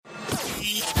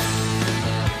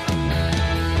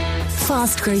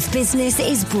Fast Growth Business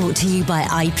is brought to you by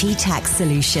IP Tax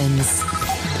Solutions,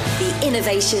 the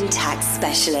innovation tax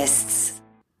specialists.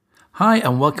 Hi,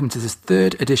 and welcome to this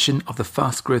third edition of the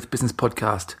Fast Growth Business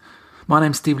Podcast. My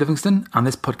name's Steve Livingston, and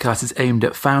this podcast is aimed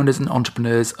at founders and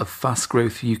entrepreneurs of fast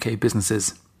growth UK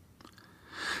businesses.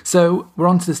 So we're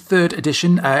on to this third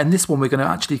edition. In this one, we're going to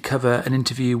actually cover an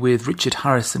interview with Richard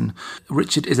Harrison.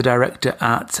 Richard is a director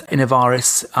at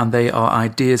Innovaris, and they are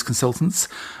ideas consultants,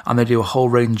 and they do a whole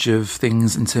range of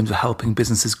things in terms of helping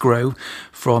businesses grow,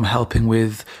 from helping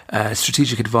with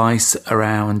strategic advice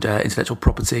around intellectual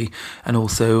property and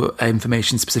also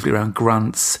information specifically around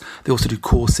grants. They also do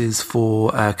courses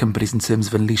for companies in terms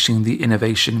of unleashing the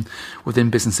innovation within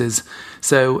businesses.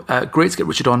 So great to get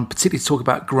Richard on, particularly to talk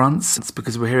about grants. It's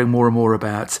because we're hearing more and more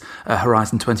about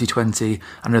Horizon 2020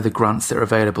 and other grants that are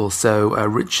available. So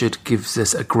Richard gives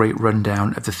us a great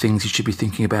rundown of the things you should be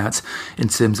thinking about in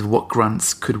terms of what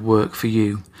grants could work for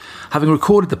you. Having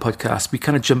recorded the podcast, we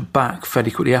kind of jumped back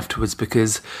fairly quickly afterwards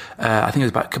because I think it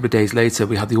was about a couple of days later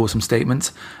we had the autumn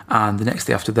statement, and the next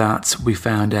day after that we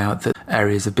found out that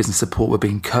areas of business support were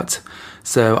being cut.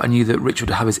 So I knew that Richard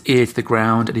would have his ear to the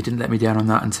ground, and he didn't let me down on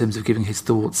that in terms of giving his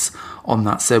thoughts on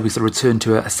that. So we sort of returned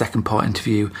to a second part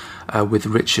interview with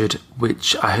Richard,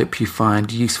 which I hope you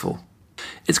find useful.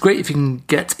 It's great if you can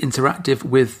get interactive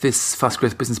with this Fast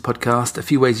Growth Business podcast. A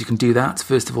few ways you can do that.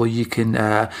 First of all, you can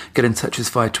get in touch with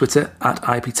us via Twitter at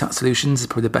IP Tax Solutions. It's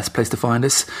probably the best place to find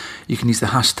us. You can use the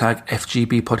hashtag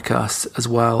FGB Podcasts as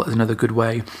well as another good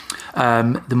way.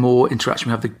 The more interaction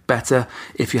we have, the better.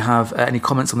 If you have any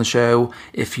comments on the show,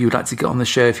 if you'd like to get on the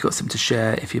show, if you've got something to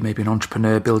share, if you're maybe an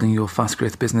entrepreneur building your fast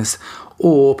growth business,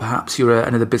 or perhaps you're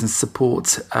another business support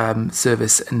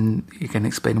service, and you can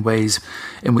explain ways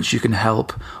in which you can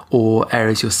help, or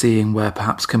areas you're seeing where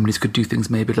perhaps companies could do things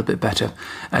maybe a little bit better.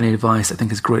 Any advice I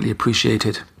think is greatly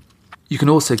appreciated. You can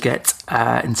also get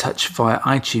in touch via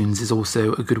iTunes is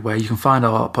also a good way. You can find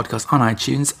our podcast on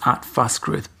iTunes at Fast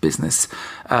Growth Business.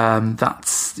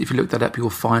 That's, if you look that up, you'll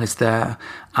find us there.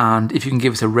 And if you can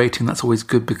give us a rating, that's always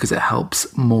good because it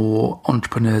helps more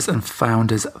entrepreneurs and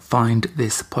founders find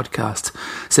this podcast.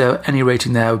 So any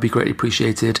rating there would be greatly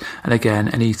appreciated. And again,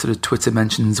 any sort of Twitter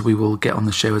mentions we will get on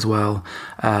the show as well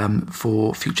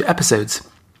for future episodes.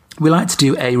 We like to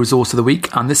do a resource of the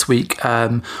week, and this week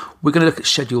we're going to look at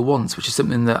Schedule Once, which is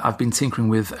something that I've been tinkering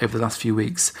with over the last few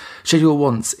weeks. Schedule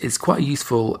Once is quite a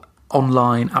useful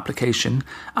online application,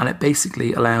 and it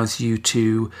basically allows you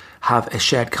to have a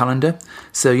shared calendar.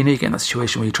 So you get in that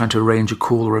situation where you're trying to arrange a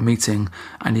call or a meeting,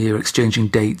 and you're exchanging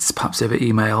dates, perhaps over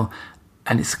email,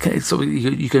 and it's sort of,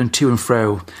 you're going to and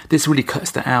fro. This really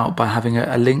cuts that out by having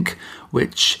a link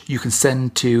which you can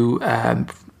send to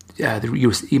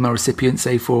your email recipient,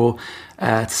 say to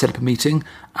set up a meeting,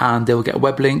 and they will get a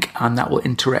web link, and that will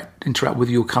interact with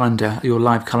your calendar, your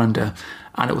live calendar,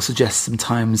 and it will suggest some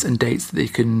times and dates that they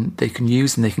can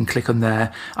use, and they can click on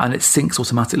there, and it syncs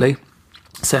automatically.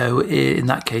 So in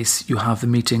that case, you have the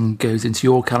meeting goes into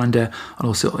your calendar and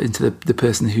also into the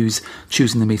person who's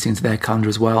choosing the meeting into their calendar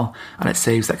as well, and it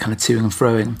saves that kind of toing and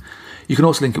froing. You can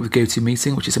also link it with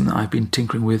GoToMeeting, which is something that I've been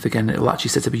tinkering with. Again, it will actually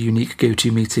set up a unique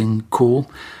GoToMeeting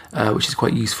call, which is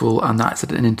quite useful, and that's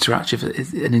an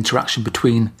interaction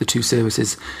between the two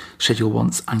services, Schedule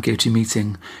Once and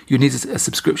GoToMeeting. You need a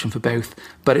subscription for both,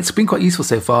 but it's been quite useful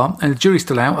so far, and the jury's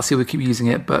still out. I'll see if we keep using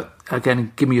it, but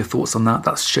again, give me your thoughts on that.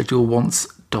 That's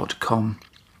scheduleonce.com.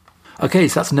 Okay,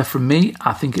 so that's enough from me.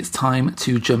 I think it's time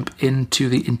to jump into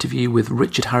the interview with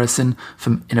Richard Harrison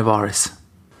from Innovaris.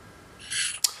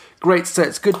 Great, so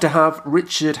it's good to have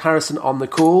Richard Harrison on the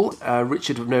call.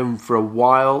 Richard, we've known for a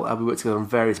while. We worked together on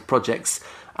various projects.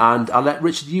 And I'll let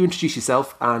Richard, you introduce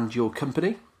yourself and your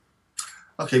company.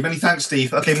 Okay, many thanks,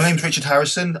 Steve. Okay, my name's Richard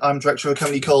Harrison. I'm director of a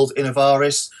company called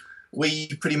Innovaris. We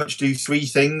pretty much do three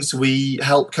things. We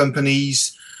help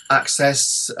companies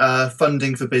access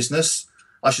funding for business.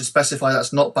 I should specify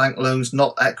that's not bank loans,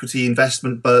 not equity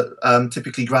investment, but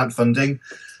typically grant funding.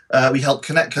 We help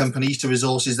connect companies to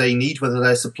resources they need, whether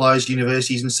they're suppliers,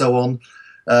 universities, and so on.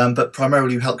 But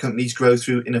primarily, we help companies grow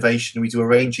through innovation. We do a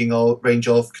range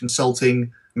of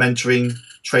consulting, mentoring,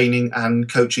 training,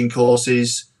 and coaching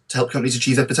courses to help companies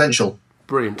achieve their potential.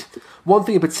 Brilliant. One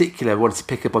thing in particular I wanted to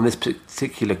pick up on this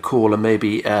particular call, and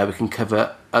maybe we can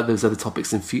cover those other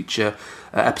topics in future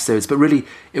episodes, but really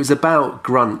it was about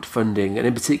grant funding, and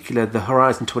in particular the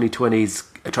Horizon 2020's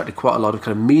attracted quite a lot of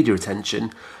kind of media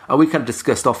attention, and we kind of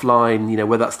discussed offline,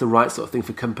 whether that's the right sort of thing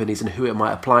for companies and who it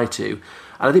might apply to. And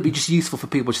I think it'd be just useful for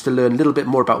people just to learn a little bit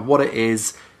more about what it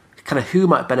is, kind of who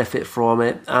might benefit from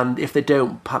it, and if they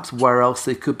don't, perhaps where else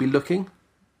they could be looking.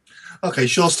 Okay,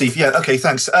 sure, Steve. Yeah, okay,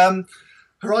 thanks.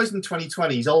 Horizon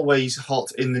 2020 is always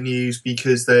hot in the news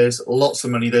because there's lots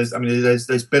of money. There's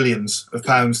billions of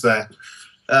pounds there,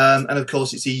 and of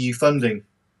course it's EU funding,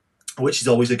 which is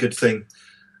always a good thing.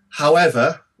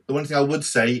 However, the one thing I would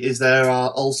say is there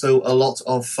are also a lot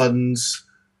of funds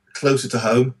closer to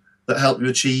home that help you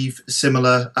achieve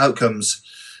similar outcomes.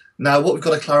 Now, what we've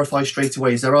got to clarify straight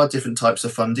away is there are different types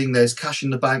of funding. There's cash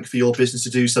in the bank for your business to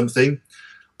do something,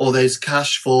 or there's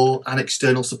cash for an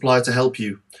external supplier to help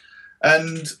you.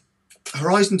 And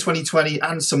Horizon 2020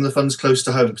 and some of the funds close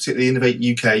to home, particularly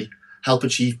Innovate UK, help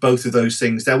achieve both of those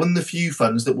things. They're one of the few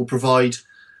funds that will provide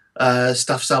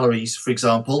staff salaries, for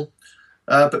example,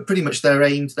 but pretty much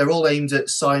they're all aimed at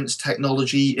science,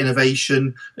 technology,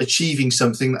 innovation, achieving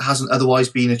something that hasn't otherwise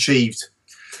been achieved.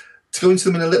 To go into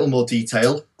them in a little more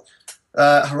detail,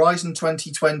 Horizon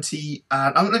 2020,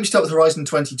 and let me start with Horizon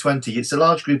 2020. It's a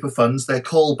large group of funds. They're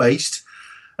call-based.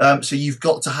 So you've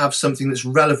got to have something that's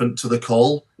relevant to the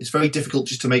call. It's very difficult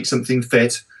just to make something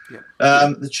fit.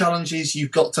 Yeah. The challenge is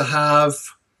you've got to have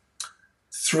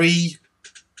 3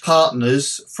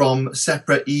 partners from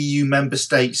separate EU member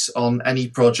states on any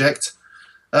project.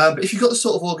 But if you've got the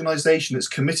sort of organisation that's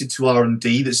committed to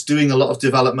R&D, that's doing a lot of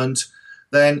development,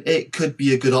 then it could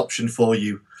be a good option for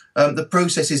you. The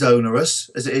process is onerous,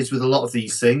 as it is with a lot of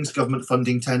these things. Government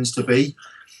funding tends to be.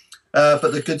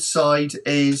 But the good side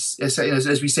is,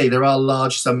 as we say, there are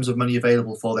large sums of money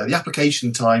available for there. The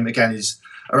application time, again, is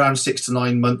around 6 to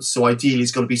 9 months. So ideally,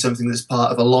 it's got to be something that's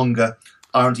part of a longer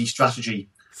R&D strategy.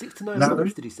 6 to 9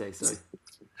 months, did you say? Sorry.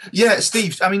 Yeah,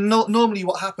 Steve. I mean, normally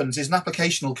what happens is an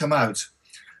application will come out.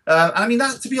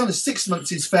 That, to be honest, 6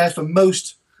 months is fair for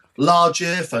most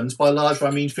larger funds. By large,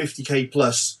 I mean 50k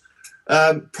plus.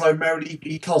 Primarily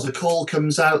because a call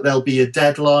comes out, there'll be a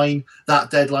deadline. That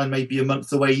deadline may be a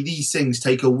month away. These things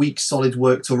take a week's solid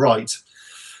work to write.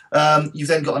 You've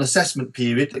then got an assessment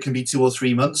period that can be 2 or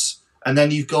 3 months. And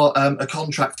then you've got a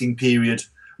contracting period,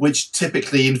 which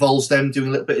typically involves them doing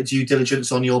a little bit of due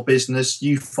diligence on your business,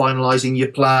 you finalising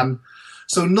your plan.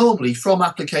 So normally from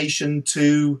application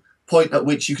to point at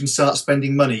which you can start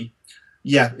spending money,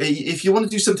 yeah, if you want to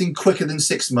do something quicker than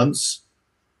 6 months,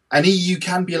 and EU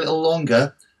can be a little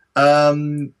longer,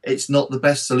 it's not the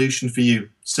best solution for you.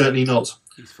 Certainly not.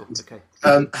 Useful. Okay.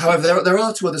 However, there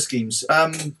are 2 other schemes.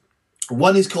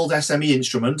 One is called SME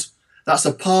Instrument. That's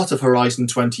a part of Horizon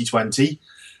 2020.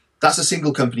 That's a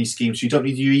single company scheme, so you don't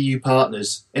need your EU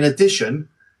partners. In addition,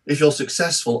 if you're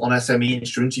successful on SME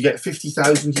Instrument, you get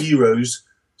 €50,000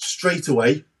 straight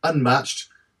away, unmatched,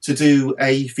 to do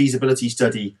a feasibility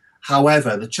study.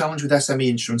 However, the challenge with SME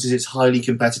Instruments is it's highly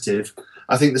competitive.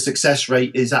 I think the success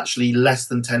rate is actually less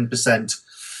than 10%.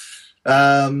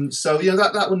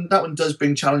 That one does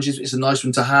bring challenges. It's a nice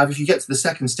one to have. If you get to the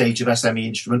second stage of SME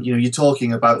Instrument, you're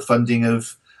talking about funding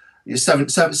of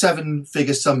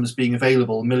seven-figure sums being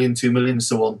available, 1 million, 2 million, and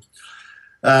so on.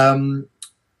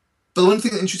 But the one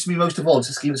thing that interests me most of all is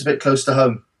a scheme that's a bit close to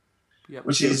home,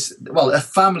 which is, a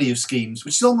family of schemes,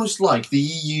 which is almost like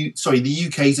the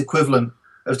UK's equivalent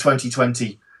of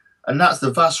 2020. And that's the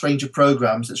vast range of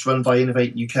programmes that's run by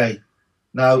Innovate UK.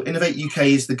 Now, Innovate UK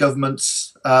is the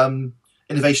government's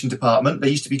innovation department. They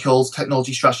used to be called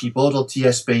Technology Strategy Board, or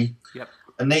TSB. Yep.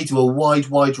 And they do a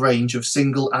wide range of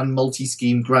single and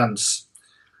multi-scheme grants.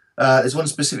 There's one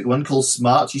specific one called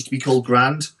SMART, it used to be called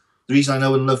Grand. The reason I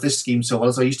know and love this scheme so well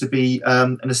is I used to be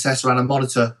an assessor and a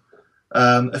monitor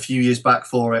a few years back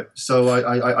for it. So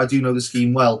I do know the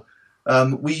scheme well.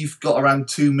 We've got around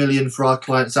 2 million for our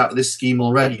clients out of this scheme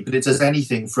already, but it does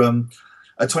anything from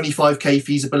a 25k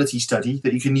feasibility study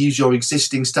that you can use your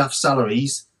existing staff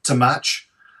salaries to match,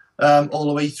 all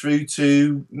the way through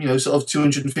to sort of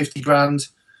 250 grand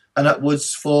and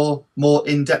upwards for more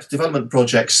in-depth development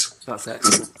projects. That's it.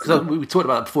 Because we talked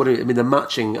about that before. I mean, the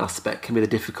matching aspect can be the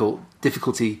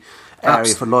difficulty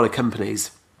area for a lot of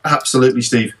companies. Absolutely,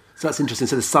 Steve. So that's interesting.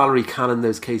 So the salary can, in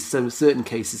those cases, so certain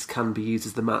cases can be used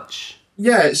as the match.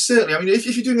 Yeah, certainly. I mean, if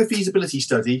you're doing a feasibility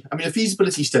study,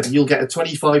 you'll get a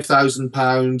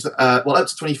 £25,000, up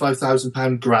to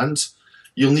 £25,000 grant.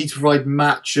 You'll need to provide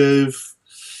match of,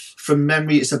 from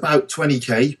memory, it's about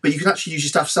 20k, but you can actually use your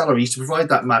staff salaries to provide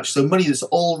that match. So money that's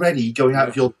already going out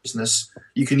of your business,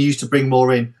 you can use to bring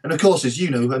more in. And of course, as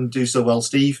you know and do so well,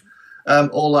 Steve,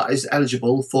 all that is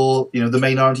eligible for the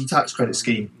main R&D tax credit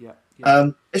scheme. Yeah.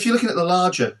 If you're looking at the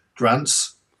larger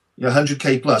grants,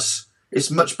 100k plus, it's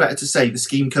much better to say the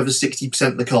scheme covers 60%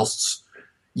 of the costs.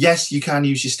 Yes, you can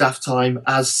use your staff time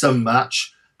as some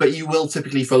match, but you will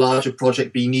typically, for a larger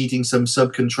project, be needing some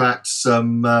subcontracts,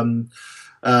 some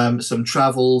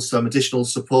travel, some additional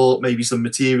support, maybe some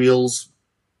materials.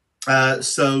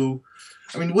 So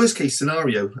I mean, worst case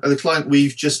scenario, the client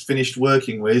we've just finished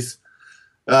working with,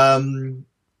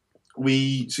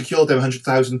 we secured them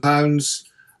 £100,000.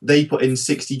 They put in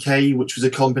 60k, which was a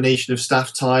combination of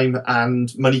staff time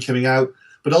and money coming out.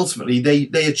 But ultimately,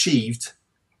 they achieved,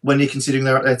 when you're considering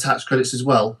their tax credits as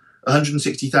well,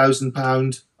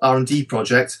 £160,000 R&D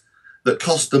project that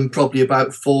cost them probably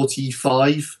about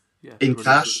 45 in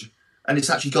cash. And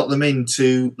it's actually got them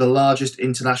into the largest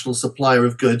international supplier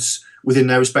of goods within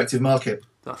their respective market.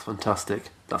 That's fantastic.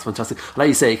 That's fantastic. Like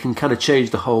you say, it can kind of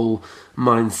change the whole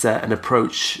mindset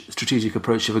and strategic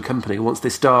approach of a company. Once they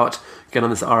start getting on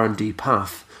this R&D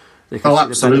path, they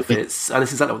can see the benefits. And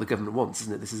it's exactly what the government wants,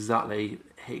 isn't it? This is exactly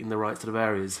hitting the right sort of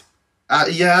areas.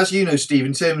 As you know, Steve,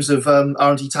 in terms of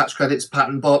R&D tax credits,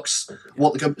 patent box,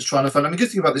 what the government's trying to fund. I mean, the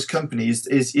good thing about this company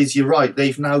is you're right.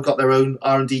 They've now got their own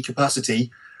R&D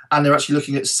capacity, and they're actually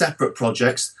looking at separate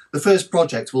projects. The first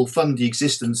project will fund the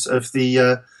existence of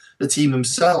the team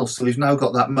themselves. So we've now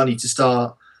got that money to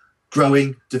start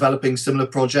growing, developing similar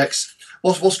projects.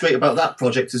 What's great about that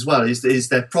project as well is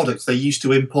their products they used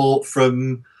to import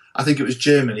from, I think it was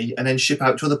Germany, and then ship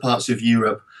out to other parts of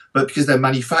Europe. But because they're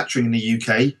manufacturing in the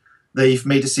UK, they've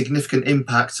made a significant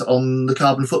impact on the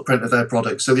carbon footprint of their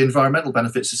products. So the environmental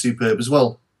benefits are superb as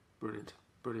well. Brilliant.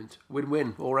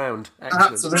 Win-win all round.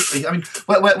 Excellent. Absolutely. I mean,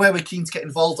 where we're keen to get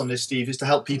involved on this, Steve, is to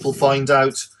help people find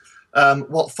out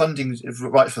what funding is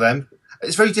right for them.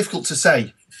 It's very difficult to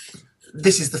say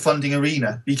this is the funding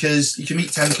arena because you can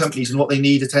meet 10 companies and what they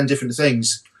need are 10 different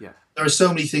things. Yeah. There are so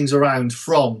many things around,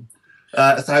 from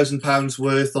 £1,000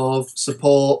 worth of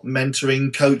support,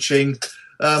 mentoring, coaching,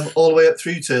 all the way up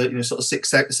through to sort of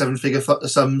 6-7 figure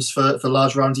sums for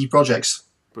large R&D projects.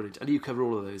 Brilliant. And you cover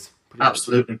all of those.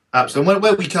 Absolutely. And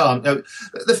where we can't,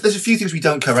 there's a few things we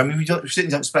don't cover. I mean, we certainly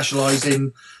don't specialise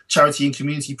in charity and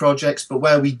community projects, but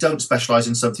where we don't specialise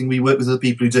in something, we work with other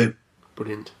people who do.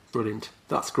 Brilliant.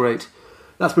 That's great.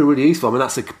 That's been really useful. I mean,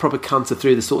 that's a proper canter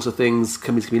through the sorts of things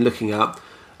companies can be looking at.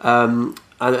 And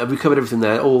we've covered everything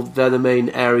there. They're the main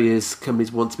areas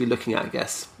companies want to be looking at, I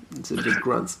guess, in big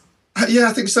grants. Yeah,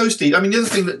 I think so, Steve. I mean, the other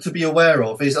thing to be aware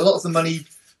of is a lot of the money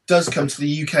does come to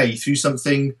the UK through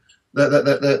something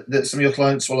that some of your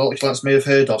clients, well, a lot of clients may have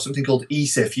heard of, something called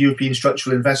ESIF, European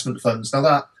Structural Investment Funds. Now,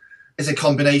 that is a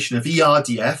combination of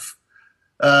ERDF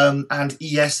and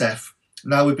ESF.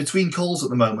 Now, we're between calls at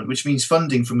the moment, which means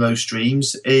funding from those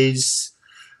streams is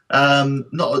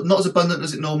not as abundant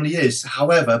as it normally is.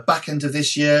 However, back end of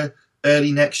this year,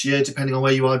 early next year, depending on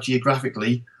where you are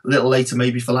geographically, a little later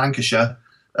maybe for Lancashire,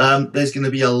 there's going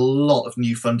to be a lot of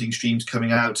new funding streams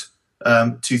coming out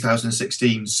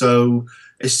 2016. So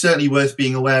it's certainly worth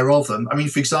being aware of them. I mean,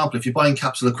 for example, if you're buying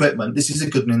capital equipment, this is a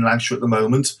good one in Lancashire at the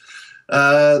moment.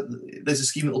 There's a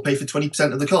scheme that will pay for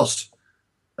 20% of the cost,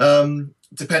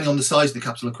 depending on the size of the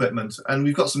capital equipment. And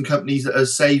we've got some companies that are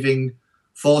saving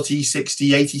 40,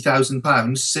 60, 80,000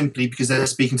 pounds simply because they're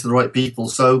speaking to the right people.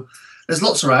 So there's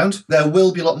lots around. There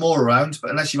will be a lot more around, but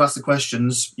unless you ask the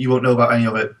questions, you won't know about any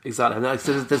of it. Exactly.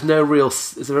 So there's no real,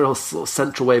 is there a real sort of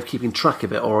central way of keeping track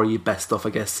of it, or are you best off,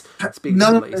 I guess, speaking to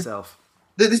someone like yourself?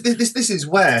 This is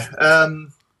where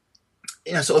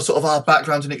sort of our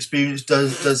background and experience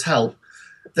does help.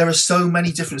 There are so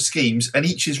many different schemes, and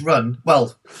each is run,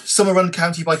 well, some are run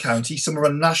county by county, some are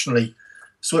run nationally.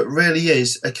 So it really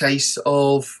is a case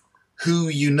of who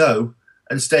you know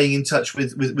and staying in touch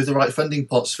with the right funding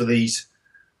pots for these.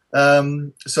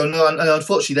 So no,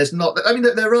 unfortunately, there's not. I mean,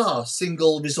 there are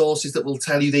single resources that will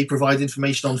tell you they provide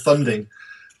information on funding,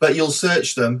 but you'll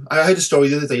search them. I heard a story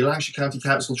the other day. Lancashire County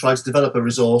Council tried to develop a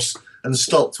resource and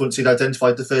stopped once it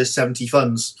identified the first 70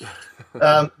 funds.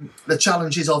 The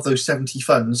challenge is, of those 70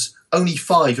 funds, only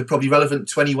 5 are probably relevant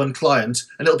to any one client,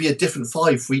 and it'll be a different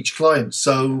 5 for each client.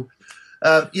 So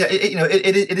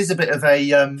it is a bit of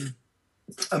a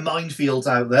minefield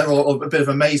out there, or a bit of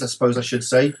a maze, I suppose I should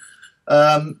say.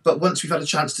 But once we've had a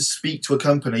chance to speak to a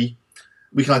company,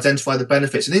 we can identify the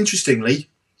benefits. And interestingly,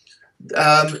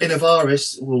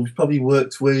 Innovaris, we've probably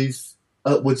worked with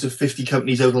upwards of 50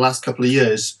 companies over the last couple of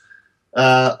years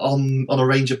on a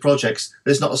range of projects.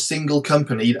 There's not a single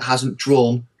company that hasn't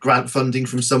drawn grant funding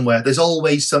from somewhere. There's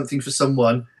always something for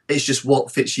someone. It's just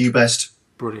what fits you best.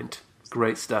 Brilliant.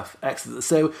 Great stuff. Excellent.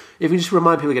 So if you just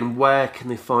remind people again, where can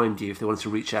they find you if they wanted to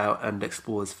reach out and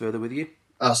explore this further with you?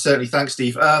 Certainly. Thanks,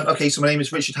 Steve. Okay, so my name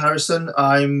is Richard Harrison.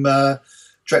 I'm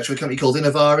director of a company called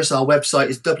Innovaris. Our website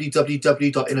is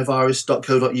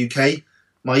www.innovaris.co.uk.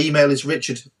 My email is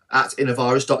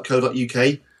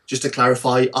richard@innovaris.co.uk. Just to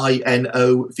clarify,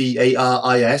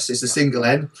 INOVARIS. It's a single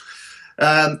N.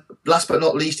 Last but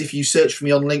not least, if you search for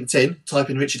me on LinkedIn, type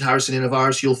in Richard Harrison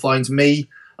Innovaris, you'll find me.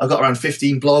 I've got around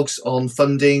 15 blogs on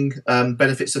funding,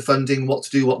 benefits of funding, what to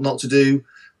do, what not to do.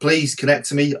 Please connect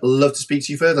to me. I'd love to speak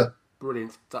to you further.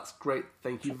 Brilliant. That's great.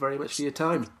 Thank you very much for your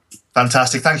time.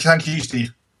 Fantastic. Thank you,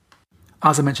 Steve.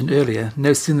 As I mentioned earlier,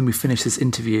 no sooner than we finished this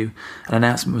interview, an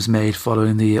announcement was made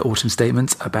following the autumn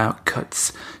statement about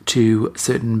cuts to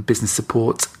certain business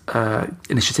support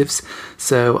initiatives.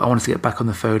 So I wanted to get back on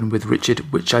the phone with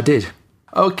Richard, which I did.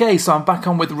 Okay, so I'm back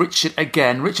on with Richard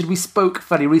again. Richard, we spoke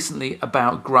fairly recently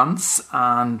about grants,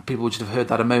 and people would have heard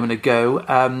that a moment ago.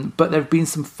 But there have been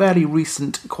some fairly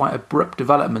recent, quite abrupt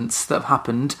developments that have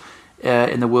happened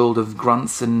in the world of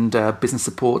grants and business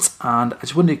support. And I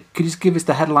just wondered, could you just give us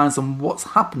the headlines on what's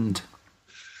happened?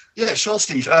 Yeah, sure,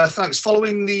 Steve. Thanks.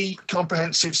 Following the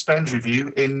comprehensive spend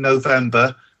review in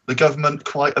November, the government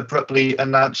quite abruptly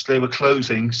announced they were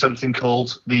closing something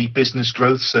called the Business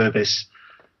Growth Service.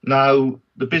 Now,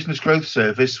 the Business Growth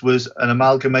Service was an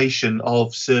amalgamation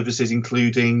of services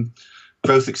including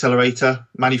Growth Accelerator,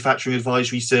 Manufacturing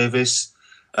Advisory Service,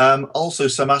 also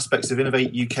some aspects of Innovate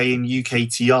UK and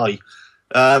UKTI.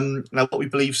 Now, what we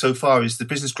believe so far is the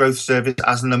Business Growth Service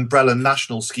as an umbrella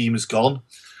national scheme has gone.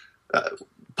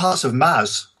 Parts of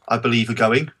MAS, I believe, are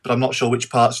going, but I'm not sure which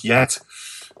parts yet.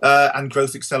 And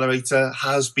Growth Accelerator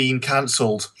has been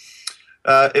cancelled.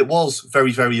 It was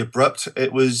very, very abrupt.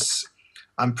 It was,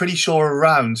 I'm pretty sure,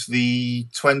 around the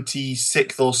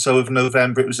 26th or so of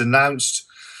November it was announced.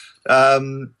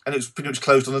 And it was pretty much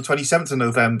closed on the 27th of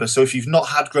November. So if you've not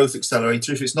had Growth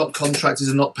Accelerator, if it's not contracted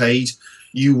and not paid,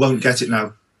 you won't get it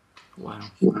now. Wow.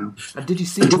 And did you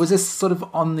see, was this sort of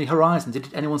on the horizon?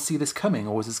 Did anyone see this coming,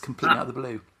 or was this completely out of the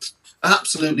blue?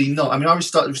 Absolutely not. I mean, I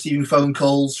started receiving phone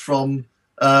calls from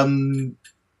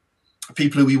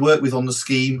people who we work with on the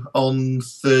scheme on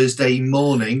Thursday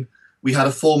morning. We had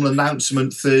a formal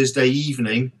announcement Thursday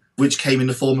evening, which came in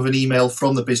the form of an email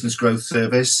from the Business Growth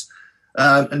Service.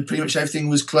 And pretty much everything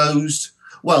was closed.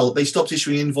 Well, they stopped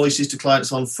issuing invoices to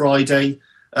clients on Friday.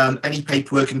 Any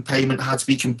paperwork and payment had to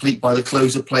be complete by the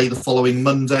close of play the following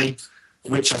Monday,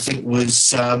 which I think was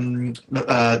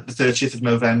the 30th of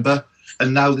November.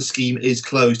 And now the scheme is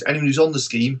closed. Anyone who's on the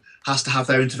scheme has to have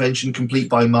their intervention complete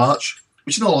by March,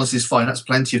 which in all honesty is fine. That's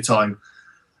plenty of time.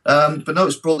 But no,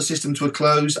 it's brought the system to a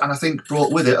close, and I think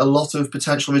brought with it a lot of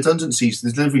potential redundancies to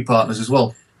the delivery partners as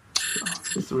well.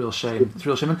 It's a real shame.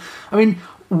 I mean,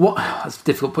 it's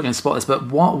difficult putting you on the spot this, but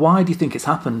why do you think it's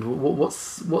happened?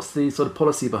 What's the sort of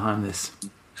policy behind this?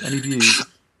 Any views?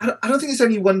 I don't think it's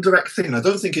any one direct thing. I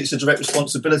don't think it's a direct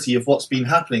responsibility of what's been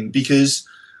happening, because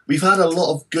we've had a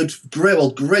lot of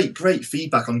great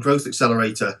feedback on Growth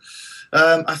Accelerator.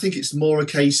 I think it's more a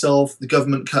case of the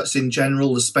government cuts in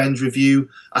general, the spend review.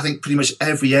 I think pretty much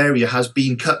every area has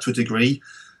been cut to a degree.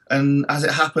 And as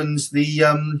it happens,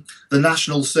 the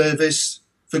national service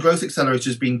for Growth Accelerator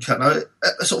has been cut. Now,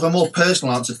 sort of a more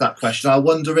personal answer to that question, I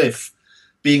wonder if,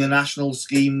 being a national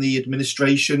scheme, the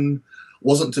administration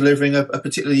wasn't delivering a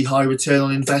particularly high return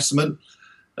on investment,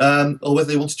 or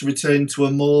whether they wanted to return to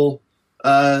a more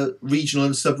regional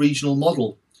and sub-regional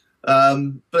model.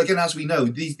 But again, as we know,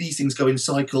 these things go in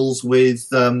cycles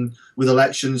with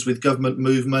elections, with government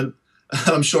movement.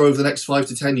 And I'm sure over the next 5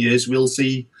 to 10 years, we'll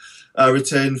see a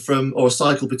return from, or a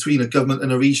cycle between a government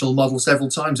and a regional model several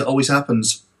times. It always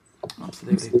happens.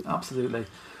 Absolutely.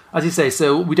 As you say,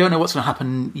 so we don't know what's going to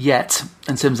happen yet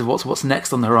in terms of what's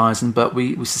next on the horizon, but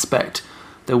we suspect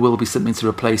there will be something to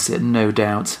replace it, no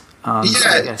doubt. And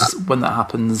I guess when that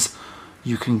happens,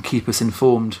 you can keep us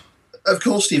informed. Of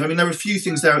course, Steve. I mean, there are a few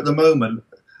things there at the moment.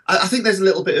 I think there's a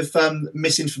little bit of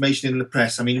misinformation in the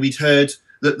press. I mean, we'd heard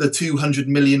that the £200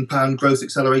 million Growth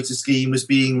Accelerator scheme was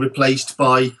being replaced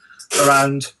by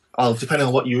around, depending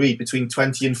on what you read, between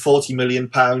 20 and 40 million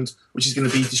pound, which is going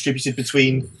to be distributed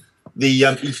between the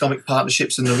economic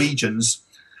partnerships and the regions.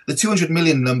 The 200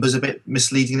 million number is a bit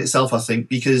misleading in itself, I think,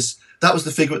 because that was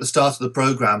the figure at the start of the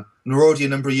programme, and we're already a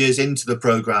number of years into the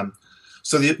programme.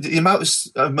 So the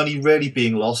amount of money really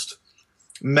being lost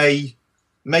may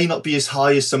not be as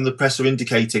high as some of the press are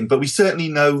indicating, but we certainly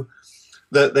know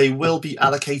that they will be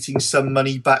allocating some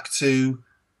money back to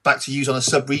use on a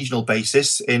sub-regional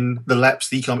basis in the LEPs,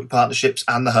 the economic partnerships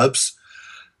and the hubs.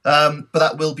 But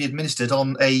that will be administered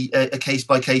on a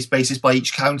case-by-case basis by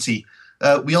each county.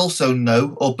 We also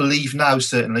know, or believe now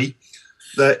certainly,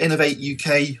 that Innovate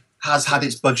UK has had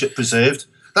its budget preserved.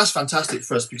 That's fantastic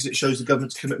for us because it shows the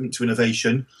government's commitment to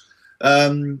innovation.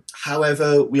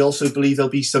 However, we also believe there'll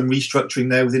be some restructuring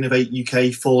there with Innovate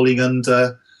UK falling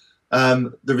under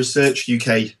the Research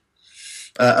UK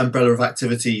umbrella of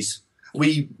activities.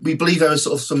 We believe there are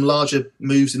sort of some larger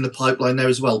moves in the pipeline there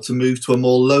as well to move to a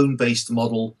more loan-based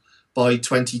model by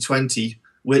 2020,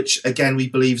 which again we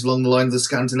believe is along the line of the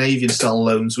Scandinavian style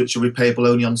loans, which are repayable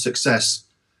only on success.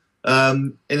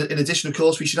 In addition, of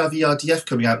course, we should have ERDF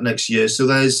coming out next year. So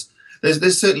there's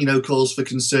certainly no cause for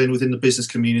concern within the business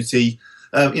community.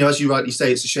 As you rightly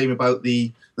say, it's a shame about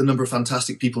the number of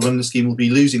fantastic people running the scheme will be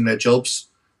losing their jobs.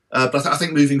 But I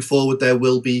think moving forward, there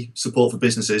will be support for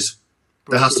businesses.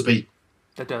 There has to be.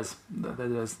 There does.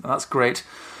 That's great.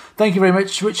 Thank you very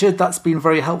much, Richard. That's been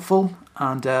very helpful.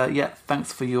 And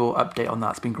thanks for your update on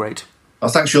that. It's been great. Oh,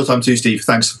 thanks for your time too, Steve.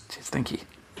 Thanks. Cheers, thank you.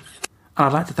 And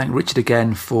I'd like to thank Richard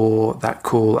again for that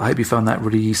call. I hope you found that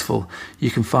really useful. You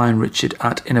can find Richard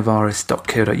at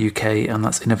innovaris.co.uk, and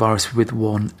that's Innovaris with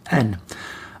one N.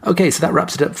 Okay, so that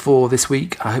wraps it up for this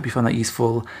week. I hope you found that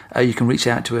useful. You can reach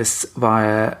out to us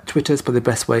via Twitter. It's probably the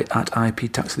best way, at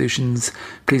IP Tax Solutions.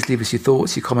 Please leave us your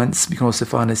thoughts, your comments. You can also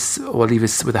find us or leave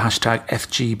us with the hashtag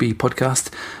FGB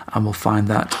podcast, and we'll find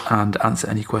that and answer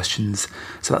any questions.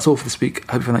 So that's all for this week.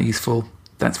 I hope you found that useful.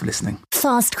 Thanks for listening.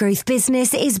 Fast Growth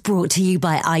Business is brought to you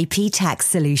by IP Tax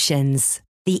Solutions,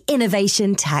 the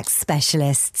innovation tax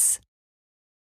specialists.